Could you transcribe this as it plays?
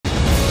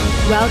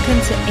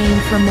Welcome to Aim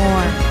for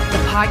More,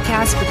 the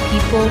podcast for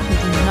people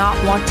who do not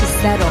want to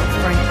settle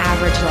for an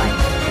average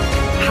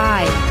life.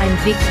 Hi, I'm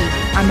Vicky.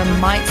 I'm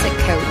a mindset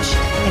coach,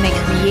 and I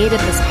created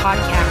this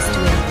podcast to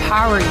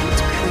empower you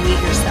to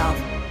create yourself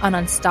an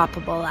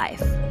unstoppable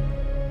life.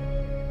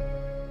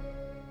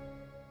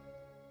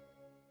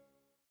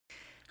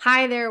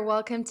 Hi there,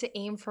 welcome to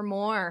Aim for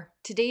More.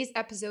 Today's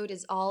episode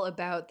is all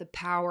about the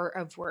power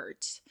of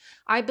words.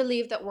 I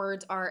believe that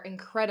words are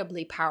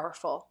incredibly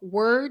powerful.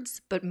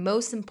 Words, but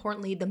most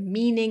importantly, the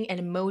meaning and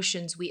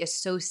emotions we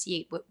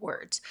associate with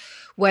words,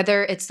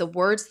 whether it's the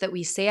words that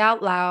we say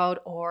out loud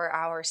or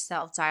our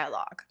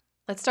self-dialogue.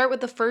 Let's start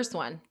with the first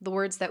one, the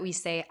words that we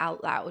say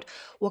out loud.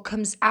 What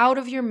comes out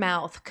of your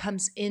mouth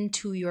comes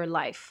into your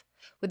life.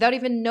 Without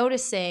even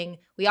noticing,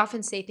 we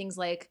often say things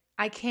like,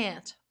 I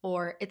can't,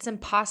 or it's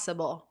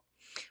impossible.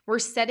 We're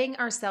setting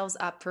ourselves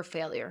up for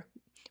failure.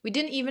 We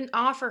didn't even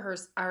offer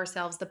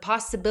ourselves the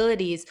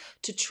possibilities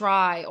to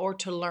try or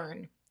to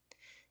learn.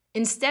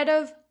 Instead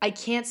of, I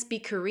can't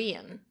speak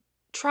Korean,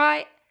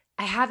 try,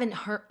 I haven't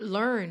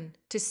learned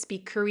to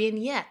speak Korean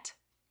yet.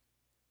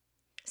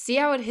 See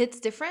how it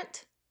hits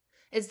different?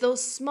 It's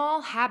those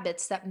small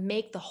habits that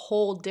make the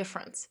whole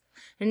difference.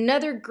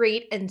 Another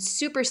great and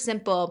super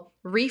simple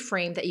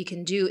reframe that you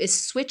can do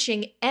is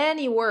switching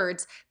any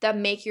words that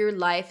make your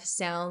life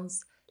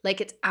sounds like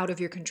it's out of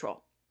your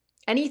control.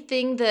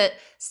 Anything that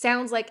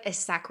sounds like a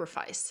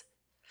sacrifice.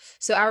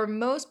 So our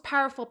most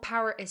powerful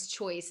power is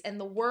choice, and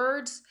the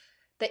words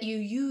that you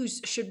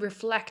use should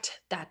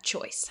reflect that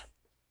choice.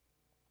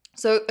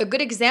 So a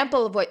good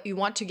example of what you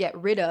want to get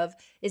rid of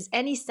is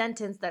any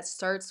sentence that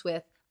starts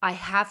with, I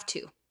have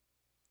to.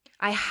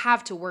 I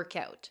have to work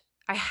out.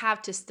 I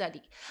have to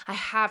study. I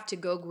have to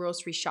go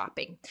grocery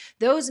shopping.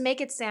 Those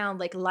make it sound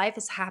like life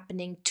is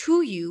happening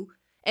to you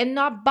and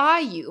not by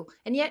you.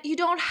 And yet you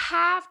don't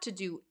have to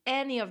do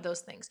any of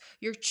those things.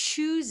 You're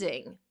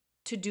choosing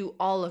to do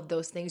all of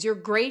those things. You're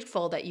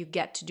grateful that you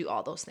get to do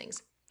all those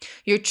things.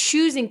 You're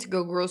choosing to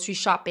go grocery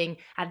shopping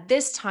at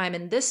this time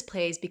in this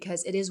place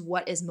because it is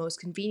what is most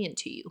convenient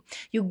to you.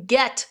 You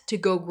get to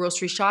go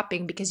grocery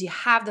shopping because you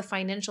have the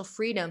financial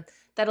freedom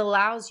that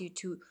allows you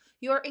to.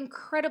 You're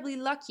incredibly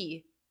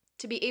lucky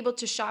to be able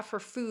to shop for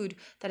food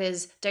that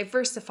is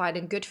diversified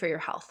and good for your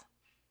health.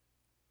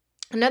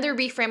 Another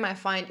reframe I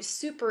find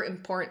super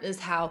important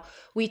is how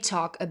we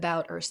talk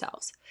about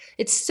ourselves.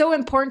 It's so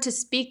important to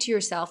speak to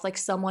yourself like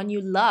someone you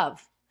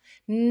love.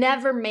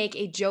 Never make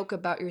a joke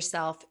about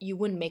yourself you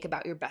wouldn't make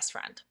about your best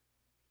friend.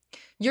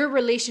 Your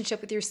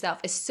relationship with yourself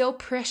is so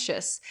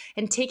precious,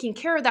 and taking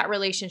care of that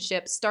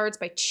relationship starts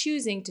by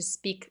choosing to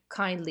speak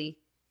kindly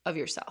of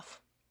yourself.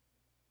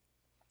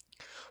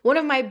 One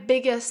of my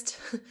biggest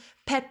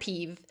pet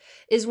peeve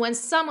is when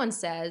someone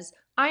says,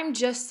 I'm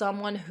just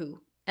someone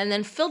who, and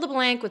then fill the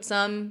blank with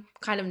some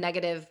kind of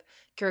negative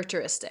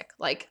characteristic.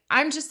 Like,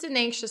 I'm just an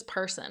anxious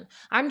person.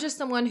 I'm just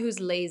someone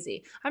who's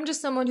lazy. I'm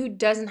just someone who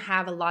doesn't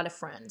have a lot of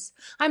friends.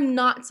 I'm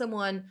not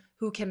someone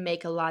who can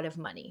make a lot of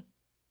money.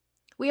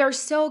 We are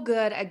so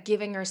good at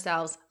giving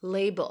ourselves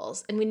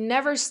labels, and we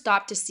never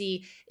stop to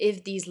see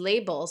if these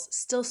labels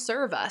still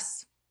serve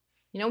us.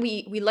 You know,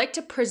 we like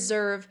to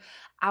preserve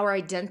our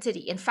identity.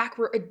 In fact,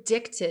 we're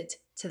addicted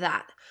to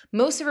that.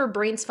 Most of our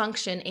brain's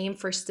function aim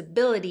for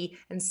stability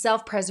and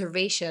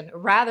self-preservation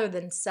rather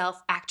than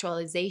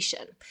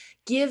self-actualization.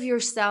 Give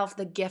yourself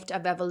the gift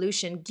of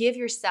evolution. Give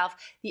yourself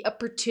the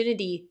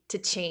opportunity to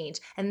change.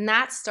 And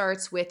that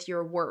starts with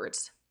your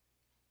words.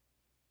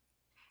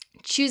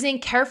 Choosing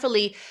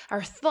carefully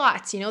our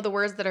thoughts, the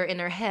words that are in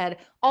our head,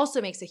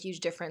 also makes a huge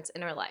difference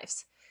in our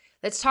lives.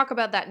 Let's talk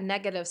about that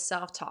negative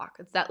self-talk.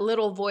 It's that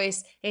little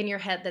voice in your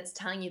head that's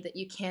telling you that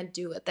you can't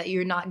do it, that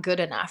you're not good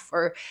enough,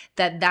 or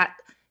that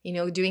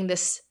doing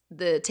this,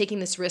 taking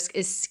this risk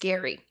is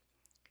scary.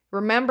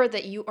 Remember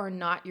that you are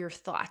not your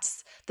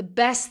thoughts. The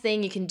best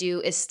thing you can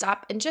do is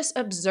stop and just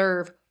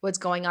observe what's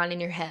going on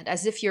in your head,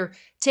 as if you're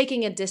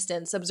taking a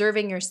distance,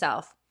 observing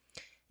yourself.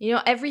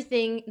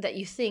 Everything that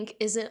you think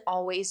isn't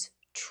always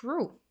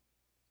true.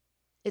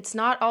 It's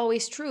not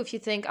always true. If you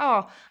think,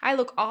 oh, I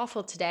look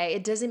awful today,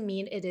 it doesn't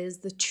mean it is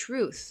the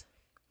truth.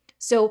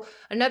 So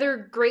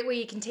another great way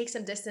you can take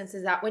some distance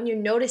is that when you're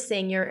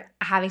noticing you're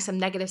having some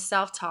negative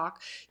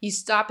self-talk, you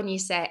stop and you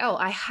say, oh,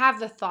 I have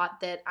the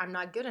thought that I'm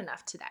not good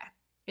enough today.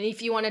 And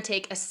if you want to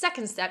take a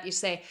second step, you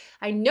say,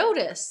 I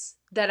notice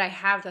that I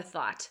have the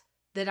thought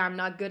that I'm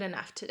not good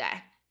enough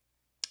today.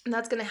 And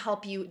that's going to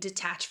help you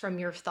detach from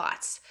your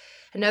thoughts.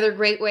 Another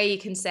great way you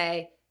can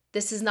say,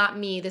 this is not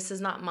me, this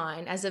is not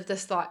mine, as if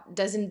this thought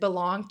doesn't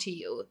belong to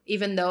you,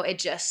 even though it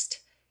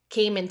just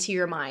came into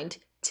your mind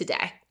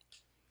today.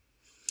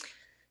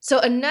 So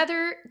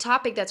another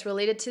topic that's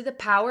related to the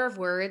power of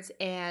words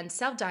and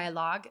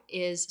self-dialogue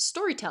is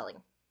storytelling.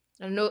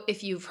 I don't know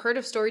if you've heard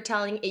of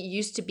storytelling. It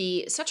used to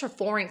be such a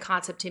foreign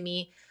concept to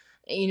me.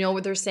 Where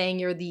they're saying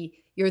you're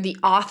the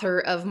author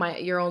of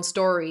your own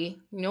story.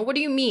 What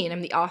do you mean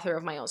I'm the author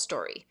of my own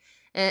story?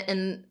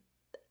 And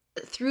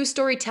through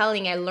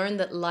storytelling, I learned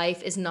that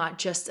life is not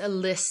just a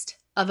list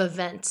of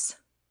events.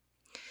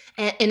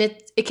 And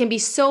it can be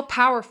so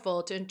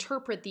powerful to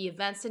interpret the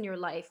events in your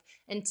life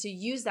and to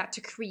use that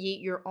to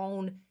create your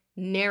own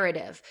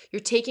narrative.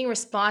 You're taking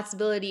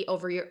responsibility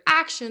over your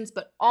actions,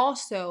 but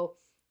also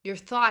your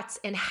thoughts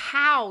and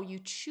how you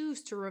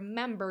choose to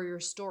remember your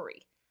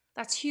story.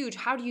 That's huge.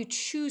 How do you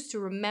choose to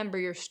remember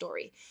your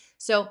story?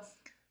 So,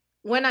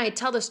 when I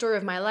tell the story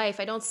of my life,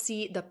 I don't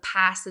see the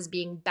past as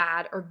being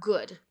bad or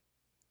good.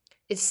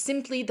 It's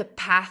simply the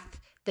path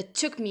that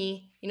took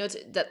me,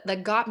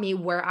 that got me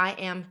where I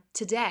am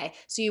today.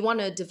 So you want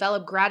to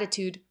develop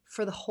gratitude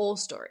for the whole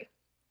story.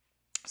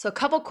 So a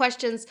couple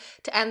questions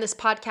to end this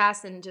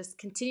podcast and just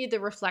continue the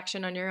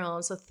reflection on your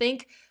own. So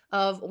think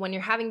of when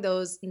you're having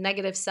those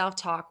negative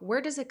self-talk,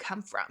 where does it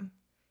come from?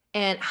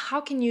 And how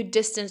can you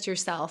distance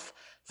yourself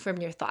from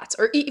your thoughts?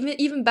 Or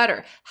even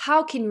better,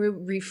 how can you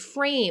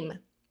reframe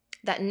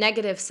that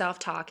negative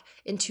self-talk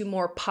into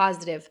more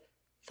positive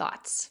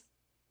thoughts?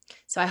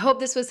 So I hope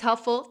this was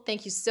helpful.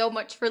 Thank you so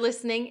much for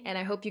listening, and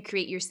I hope you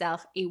create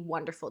yourself a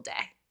wonderful day.